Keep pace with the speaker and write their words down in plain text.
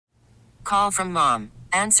call from Mom.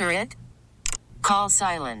 Answer it. Call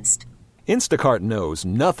silenced. Instacart knows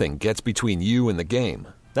nothing gets between you and the game.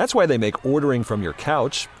 That's why they make ordering from your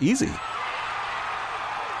couch easy.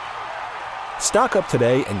 Stock up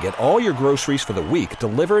today and get all your groceries for the week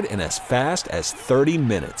delivered in as fast as 30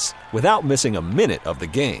 minutes without missing a minute of the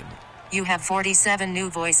game. You have 47 new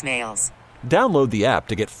voicemails. Download the app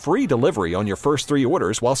to get free delivery on your first 3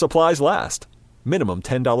 orders while supplies last. Minimum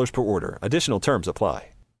 $10 per order. Additional terms apply.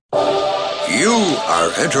 You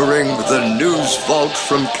are entering the NewsVault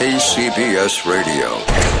from KCBS Radio.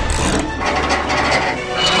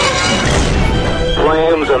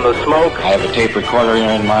 Flames and the smoke. I have a tape recorder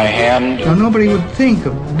in my hand. Now, nobody would think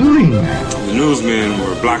of doing that. The newsmen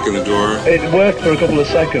were blocking the door. It worked for a couple of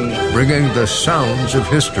seconds. Bringing the sounds of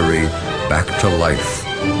history back to life.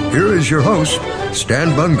 Here is your host,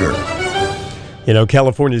 Stan Bunger. You know,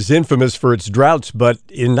 California's infamous for its droughts, but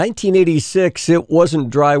in 1986, it wasn't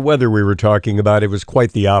dry weather we were talking about. It was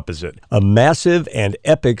quite the opposite. A massive and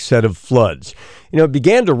epic set of floods. You know, it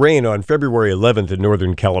began to rain on February 11th in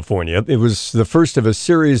Northern California. It was the first of a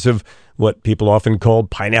series of what people often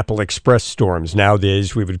called Pineapple Express storms.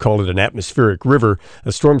 Nowadays, we would call it an atmospheric river,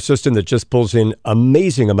 a storm system that just pulls in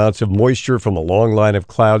amazing amounts of moisture from a long line of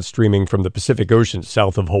clouds streaming from the Pacific Ocean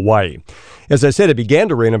south of Hawaii. As I said, it began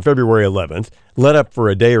to rain on February 11th, let up for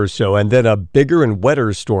a day or so, and then a bigger and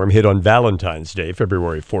wetter storm hit on Valentine's Day,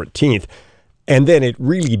 February 14th. And then it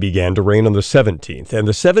really began to rain on the 17th. And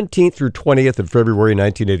the 17th through 20th of February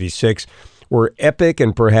 1986 were epic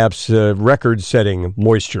and perhaps record-setting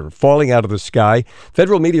moisture falling out of the sky.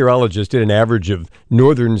 Federal meteorologists did an average of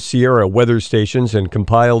northern Sierra weather stations and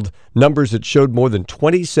compiled numbers that showed more than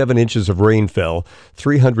 27 inches of rain fell,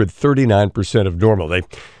 339% of normal. They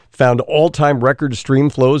found all-time record stream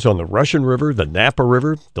flows on the Russian River, the Napa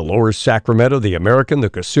River, the lower Sacramento, the American, the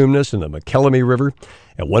Cosumnes, and the McKelvey River.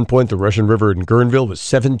 At one point, the Russian River in Guerneville was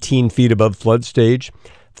 17 feet above flood stage.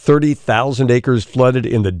 30,000 acres flooded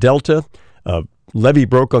in the Delta. A levee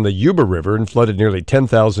broke on the Yuba River and flooded nearly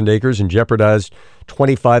 10,000 acres and jeopardized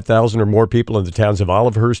 25,000 or more people in the towns of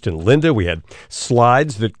Olivehurst and Linda. We had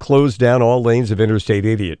slides that closed down all lanes of Interstate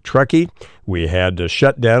 80 at Truckee. We had a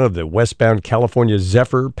shutdown of the westbound California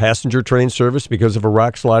Zephyr passenger train service because of a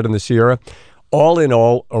rock slide in the Sierra. All in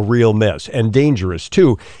all, a real mess, and dangerous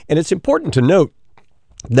too. And it's important to note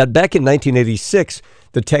that back in 1986,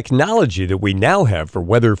 the technology that we now have for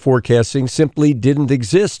weather forecasting simply didn't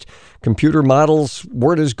exist. Computer models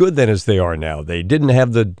weren't as good then as they are now. They didn't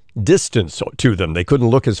have the distance to them. They couldn't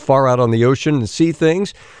look as far out on the ocean and see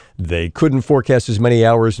things. They couldn't forecast as many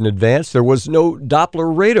hours in advance. There was no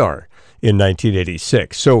Doppler radar in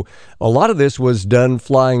 1986. So a lot of this was done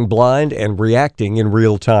flying blind and reacting in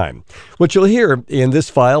real time. What you'll hear in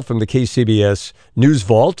this file from the KCBS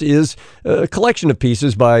NewsVault is a collection of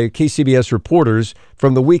pieces by KCBS reporters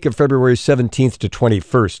from the week of February 17th to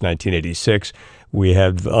 21st, 1986. We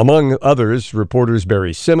have, among others, reporters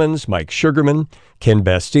Barry Simmons, Mike Sugerman, Ken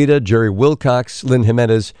Bastida, Jerry Wilcox, Lynn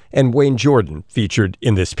Jimenez, and Wayne Jordan featured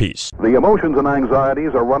in this piece. The emotions and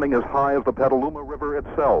anxieties are running as high as the Petaluma River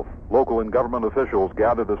itself. Local and government officials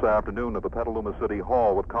gathered this afternoon at the Petaluma City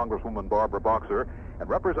Hall with Congresswoman Barbara Boxer and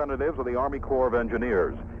representatives of the Army Corps of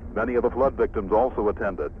Engineers. Many of the flood victims also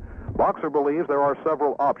attended. Boxer believes there are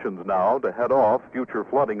several options now to head off future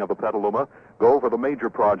flooding of the Petaluma, go for the major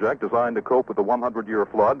project designed to cope with the 100-year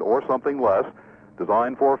flood, or something less,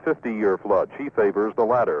 designed for a 50-year flood. She favors the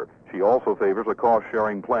latter. She also favors a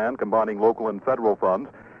cost-sharing plan combining local and federal funds,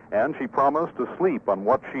 and she promised to sleep on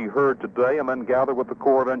what she heard today and then gather with the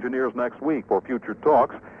Corps of Engineers next week for future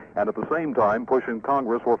talks, and at the same time push in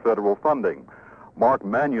Congress for federal funding. Mark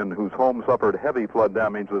Mannion, whose home suffered heavy flood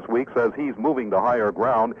damage this week, says he's moving to higher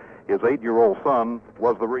ground. His 8-year-old son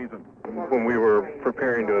was the reason. When we were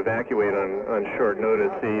preparing to evacuate on short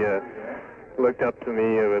notice, he looked up to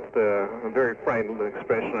me with a very frightened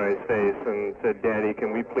expression on his face and said, "Daddy,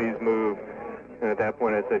 can we please move?" And at that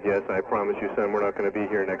point I said, "Yes, I promise you, son, we're not going to be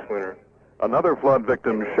here next winter." Another flood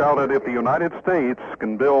victim shouted, if the United States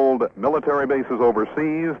can build military bases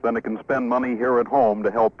overseas, then it can spend money here at home to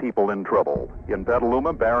help people in trouble. In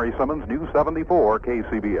Petaluma, Barry Simmons, News 74,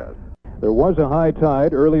 KCBS. There was a high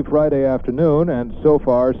tide early Friday afternoon, and so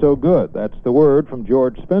far, so good. That's the word from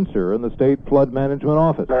George Spencer in the State Flood Management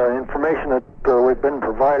Office. Information that we've been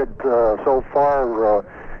provided so far,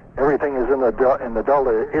 everything is in the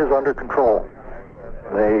Delta is under control.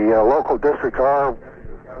 The local districts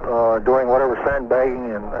are doing whatever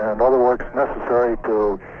sandbagging and other works necessary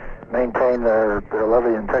to maintain their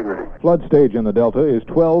levee integrity. Flood stage in the Delta is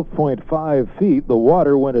 12.5 feet. The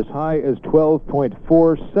water went as high as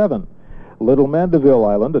 12.47. Little Mandeville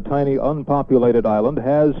Island, a tiny unpopulated island,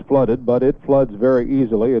 has flooded, but it floods very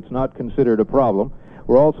easily. It's not considered a problem.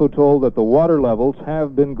 We're also told that the water levels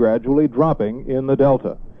have been gradually dropping in the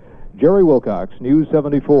Delta. Jerry Wilcox, News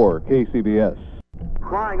 74, KCBS.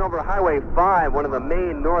 Flying over Highway 5, one of the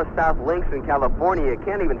main north-south links in California, you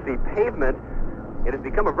can't even see pavement. It has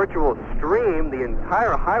become a virtual stream, the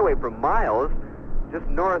entire highway for miles. Just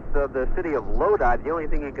north of the city of Lodi, the only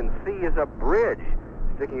thing you can see is a bridge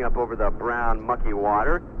sticking up over the brown, mucky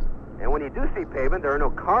water. And when you do see pavement, there are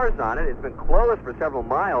no cars on it. It's been closed for several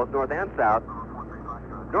miles, north and south.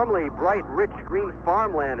 Normally, bright, rich green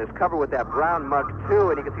farmland is covered with that brown muck,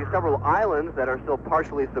 too, and you can see several islands that are still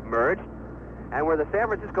partially submerged. And where the San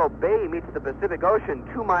Francisco Bay meets the Pacific Ocean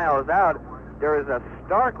 2 miles out, there is a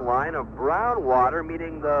stark line of brown water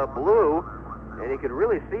meeting the blue, and you can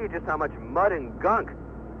really see just how much mud and gunk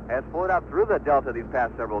has flowed out through the Delta these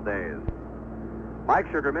past several days. Mike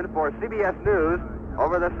Sugerman for CBS News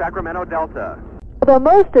over the Sacramento Delta. Although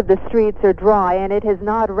most of the streets are dry and it has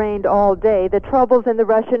not rained all day, the troubles in the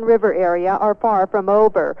Russian River area are far from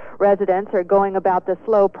over. Residents are going about the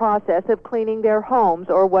slow process of cleaning their homes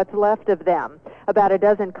or what's left of them. About a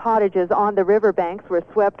dozen cottages on the riverbanks were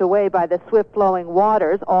swept away by the swift-flowing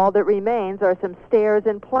waters. All that remains are some stairs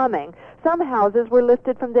and plumbing. Some houses were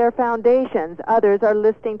lifted from their foundations. Others are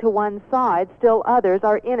listing to one side. Still others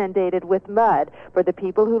are inundated with mud. For the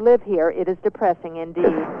people who live here, it is depressing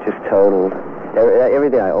indeed. Just totaled.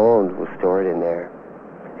 Everything I owned was stored in there.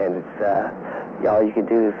 And it's all you can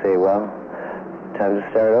do is say, well, time to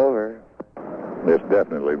start over. It's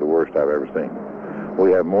definitely the worst I've ever seen.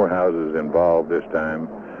 We have more houses involved this time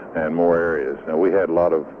and more areas. Now, we had a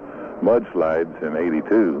lot of mudslides in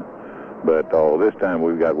 '82, but this time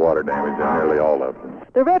we've got water damage in nearly all of them.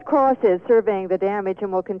 The Red Cross is surveying the damage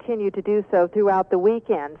and will continue to do so throughout the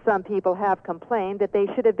weekend. Some people have complained that they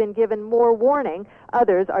should have been given more warning.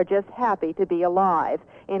 Others are just happy to be alive.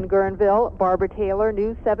 In Guerneville, Barbara Taylor,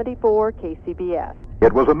 News 74, KCBS.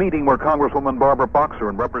 It was a meeting where Congresswoman Barbara Boxer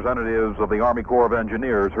and representatives of the Army Corps of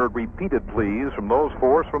Engineers heard repeated pleas from those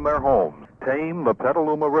forced from their homes. Tame the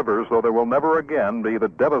Petaluma River so there will never again be the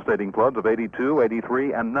devastating floods of '82,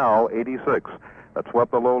 '83, and now '86 that swept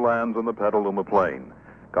the lowlands and the Petaluma Plain.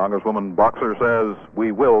 Congresswoman Boxer says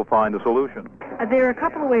we will find a solution. There are a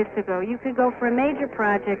couple of ways to go. You could go for a major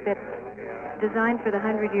project that's designed for the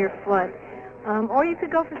 100-year flood. Or you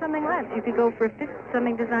could go for something less. You could go for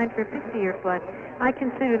something designed for a 50-year flood. I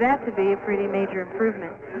consider that to be a pretty major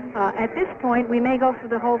improvement. At this point, we may go for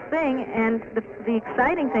the whole thing, and the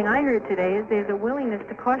exciting thing I heard today is there's a willingness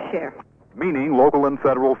to cost share. Meaning local and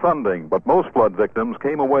federal funding, but most flood victims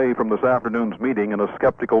came away from this afternoon's meeting in a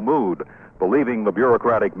skeptical mood, believing the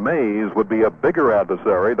bureaucratic maze would be a bigger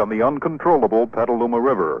adversary than the uncontrollable Petaluma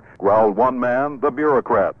River. Growled one man, the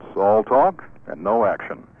bureaucrats. All talk and no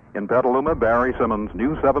action. In Petaluma, Barry Simmons,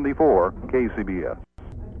 News 74, KCBS.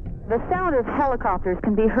 The sound of helicopters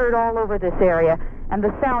can be heard all over this area, and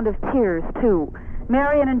the sound of tears, too.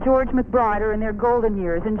 Marion and George McBride are in their golden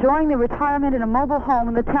years, enjoying their retirement in a mobile home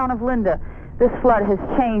in the town of Linda. This flood has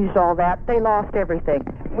changed all that. They lost everything.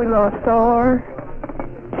 We lost all our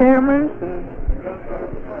cameras and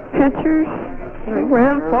pictures and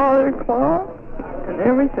grandfather clock and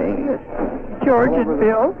everything that George had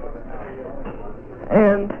built.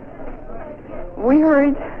 And we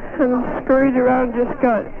hurried and scurried around, just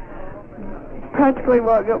got practically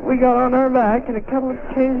what we got on our back and a couple of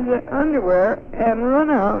changes of underwear and run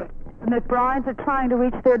out. The McBrides are trying to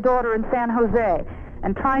reach their daughter in San Jose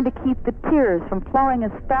and trying to keep the tears from flowing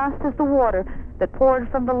as fast as the water that poured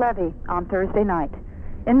from the levee on Thursday night.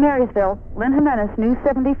 In Marysville, Lynn Jimenez, News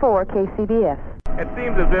 74, KCBS. It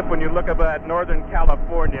seems as if when you look up at Northern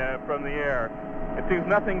California from the air, it seems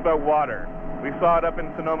nothing but water. We saw it up in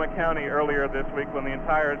Sonoma County earlier this week when the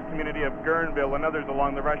entire community of Guerneville and others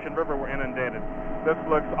along the Russian River were inundated. This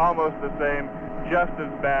looks almost the same, just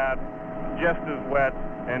as bad, just as wet,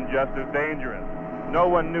 and just as dangerous. No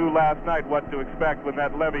one knew last night what to expect when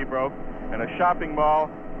that levee broke, and a shopping mall,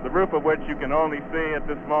 the roof of which you can only see at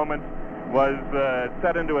this moment, was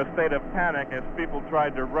set into a state of panic as people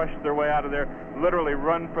tried to rush their way out of there, literally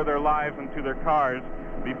run for their lives into their cars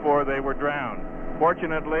before they were drowned.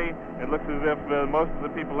 Fortunately, it looks as if most of the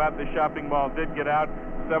people at the shopping mall did get out.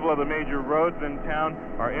 Several of the major roads in town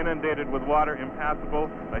are inundated with water, impassable.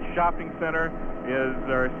 A shopping center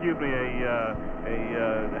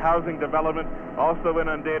a housing development also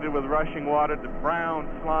inundated with rushing water, the brown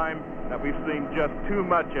slime that we've seen just too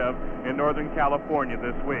much of in Northern California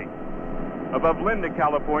this week. Above Linda,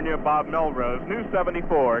 California, Bob Melrose, News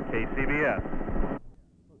 74, KCBS.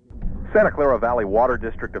 Santa Clara Valley Water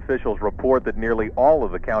District officials report that nearly all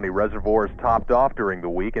of the county reservoirs topped off during the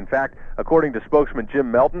week. In fact, according to spokesman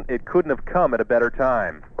Jim Melton, it couldn't have come at a better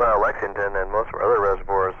time. Well, Lexington and most of our other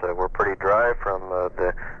reservoirs were pretty dry from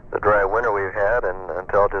the dry winter we've had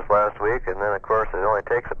until just last week. And then, of course, it only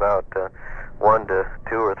takes about 1 to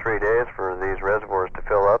 2 or 3 days for these reservoirs to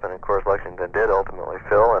fill up. And, of course, Lexington did ultimately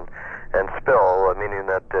fill and spill, meaning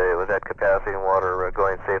that it was at capacity and water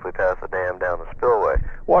going safely past the dam down the spillway.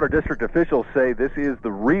 Water District officials say this is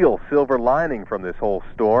the real silver lining from this whole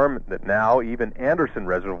storm, that now even Anderson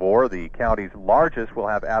Reservoir, the county's largest, will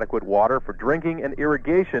have adequate water for drinking and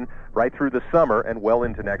irrigation right through the summer and well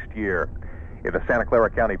into next year. In the Santa Clara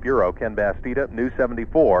County Bureau, Ken Bastida, News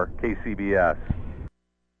 74, KCBS.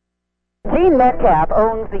 Gene Metcalf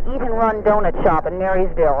owns the Eat and Run Donut Shop in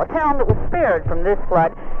Marysville, a town that was spared from this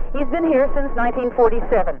flood. He's been here since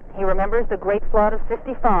 1947. He remembers the Great Flood of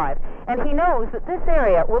 '65, and he knows that this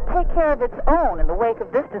area will take care of its own in the wake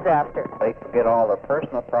of this disaster. They forget all their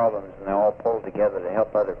personal problems and they all pull together to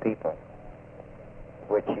help other people,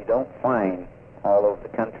 which you don't find all over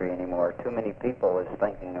the country anymore. Too many people is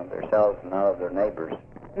thinking of themselves and not of their neighbors.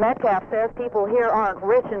 Metcalf says people here aren't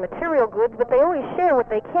rich in material goods, but they always share what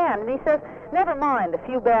they can. And he says, never mind the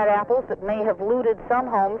few bad apples that may have looted some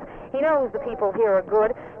homes. He knows the people here are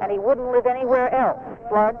good, and he wouldn't live anywhere else,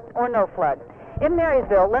 flood or no flood. In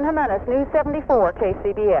Marysville, Lynn Jimenez, News 74,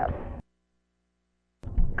 KCBS.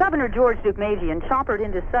 Governor George Deukmejian choppered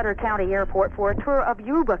into Sutter County Airport for a tour of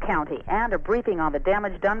Yuba County and a briefing on the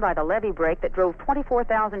damage done by the levee break that drove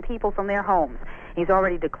 24,000 people from their homes. He's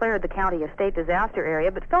already declared the county a state disaster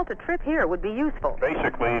area, but felt a trip here would be useful.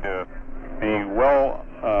 Basically, to be well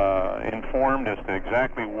informed as to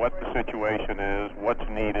exactly what the situation is, what's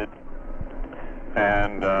needed,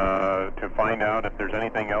 and to find out if there's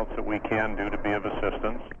anything else that we can do to be of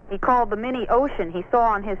assistance. He called the mini ocean he saw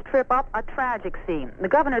on his trip up a tragic scene. The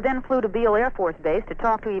governor then flew to Beale Air Force Base to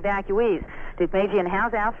talk to evacuees. Deukmejian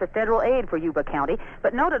has asked for federal aid for Yuba County,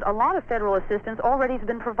 but noted a lot of federal assistance already has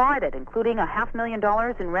been provided, including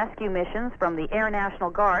 $500,000 in rescue missions from the Air National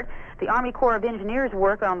Guard, the Army Corps of Engineers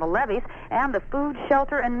work on the levees, and the food,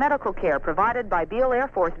 shelter, and medical care provided by Beale Air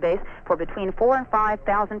Force Base for between 4,000 and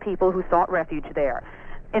 5,000 people who sought refuge there.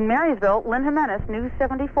 In Marysville, Lynn Jimenez, News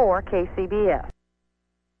 74, KCBS.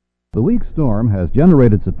 The weak storm has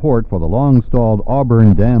generated support for the long-stalled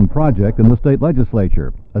Auburn Dam project in the state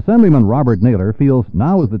legislature. Assemblyman Robert Naylor feels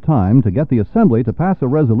now is the time to get the Assembly to pass a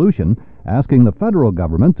resolution asking the federal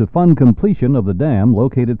government to fund completion of the dam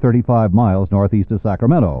located 35 miles northeast of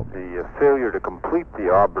Sacramento. The failure to complete the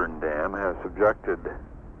Auburn Dam has subjected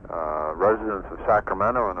residents of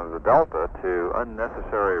Sacramento and of the Delta to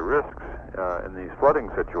unnecessary risks in these flooding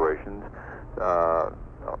situations.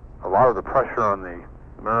 A lot of the pressure on the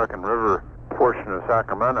American River portion of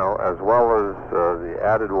Sacramento, as well as the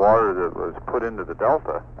added water that was put into the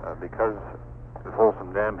Delta, because the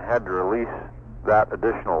Folsom Dam had to release that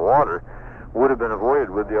additional water, would have been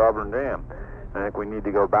avoided with the Auburn Dam. I think we need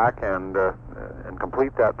to go back and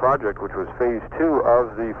complete that project, which was phase 2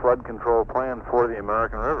 of the flood control plan for the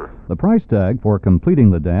American River. The price tag for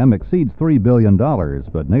completing the dam exceeds $3 billion,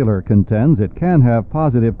 but Naylor contends it can have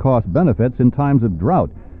positive cost benefits in times of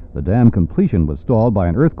drought. The dam completion was stalled by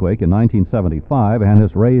an earthquake in 1975 and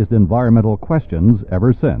has raised environmental questions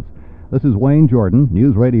ever since. This is Wayne Jordan,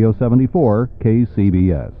 News Radio 74,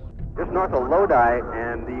 KCBS. Just north of Lodi,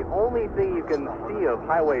 and the only thing you can see of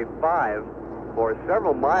Highway 5 for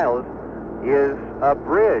several miles is a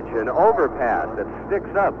bridge, an overpass that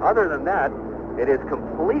sticks up. Other than that, it is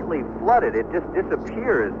completely flooded. It just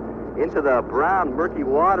disappears into the brown, murky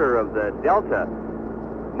water of the Delta.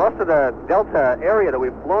 Most of the Delta area that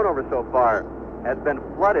we've flown over so far has been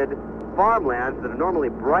flooded. Farmlands that are normally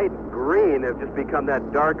bright green have just become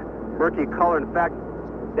that dark, murky color. In fact,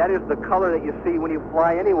 that is the color that you see when you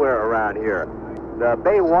fly anywhere around here. The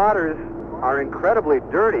bay waters are incredibly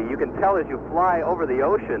dirty. You can tell as you fly over the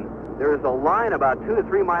ocean. There is a line about 2 to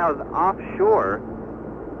 3 miles offshore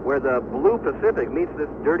where the blue Pacific meets this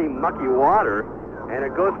dirty, mucky water, and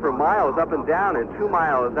it goes for miles up and down and 2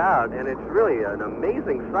 miles out, and it's really an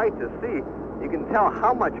amazing sight to see. You can tell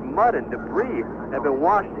how much mud and debris have been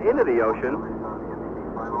washed into the ocean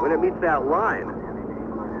when it meets that line.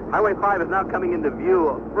 Highway 5 is now coming into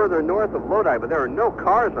view further north of Lodi, but there are no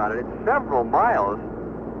cars on it. It's several miles,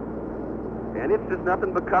 and it's just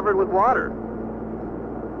nothing but covered with water.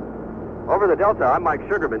 Over the Delta, I'm Mike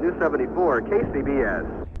Sugerman, News 74, KCBS.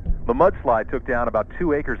 The mudslide took down about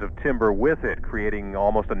 2 acres of timber with it, creating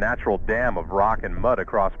almost a natural dam of rock and mud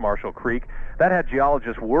across Marshall Creek. That had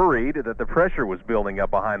geologists worried that the pressure was building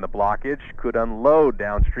up behind the blockage, could unload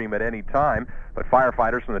downstream at any time. But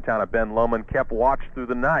firefighters from the town of Ben Lomond kept watch through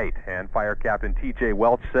the night, and Fire Captain T.J.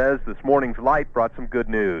 Welch says this morning's light brought some good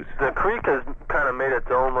news. The creek has kind of made its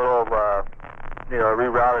own little,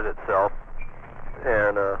 rerouted itself,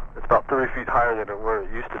 and it's about 30 feet higher than where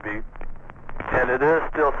it used to be. And it is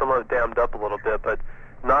still somewhat dammed up a little bit, but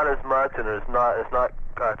not as much, and it's not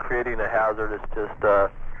creating a hazard. It's just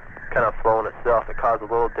kind of flowing itself. It caused a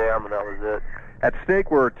little dam, and that was it. At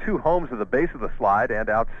stake were 2 homes at the base of the slide, and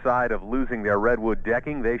outside of losing their redwood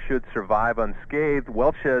decking, they should survive unscathed.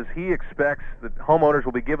 Welch says he expects that homeowners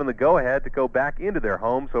will be given the go-ahead to go back into their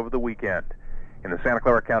homes over the weekend. In the Santa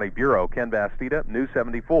Clara County Bureau, Ken Bastida, News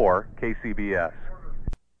 74, KCBS.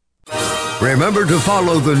 Remember to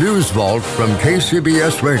follow the NewsVault from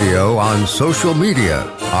KCBS Radio on social media.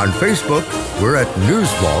 On Facebook, we're at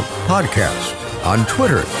NewsVault Podcast. On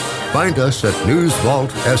Twitter, find us at NewsVault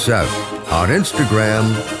SF. On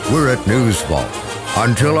Instagram, we're at NewsVault.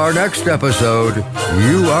 Until our next episode,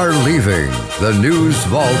 you are leaving the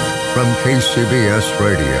NewsVault from KCBS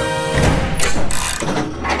Radio.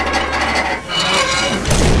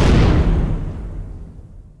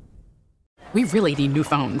 We really need new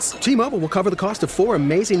phones. T-Mobile will cover the cost of 4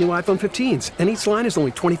 amazing new iPhone 15s, and each line is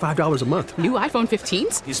only $25 a month. New iPhone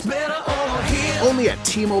 15s? It's better over here. Only at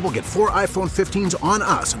T-Mobile, get 4 iPhone 15s on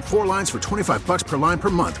us and 4 lines for $25 per line per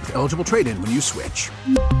month with eligible trade-in when you switch.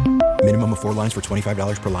 Minimum of 4 lines for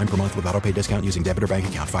 $25 per line per month with autopay discount using debit or bank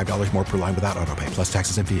account. $5 more per line without autopay, plus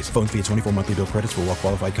taxes and fees. Phone fee at 24 monthly bill credits for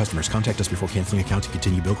well-qualified customers. Contact us before canceling account to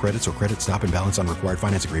continue bill credits or credit stop and balance on required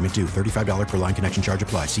finance agreement due. $35 per line connection charge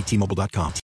applies. See T-Mobile.com.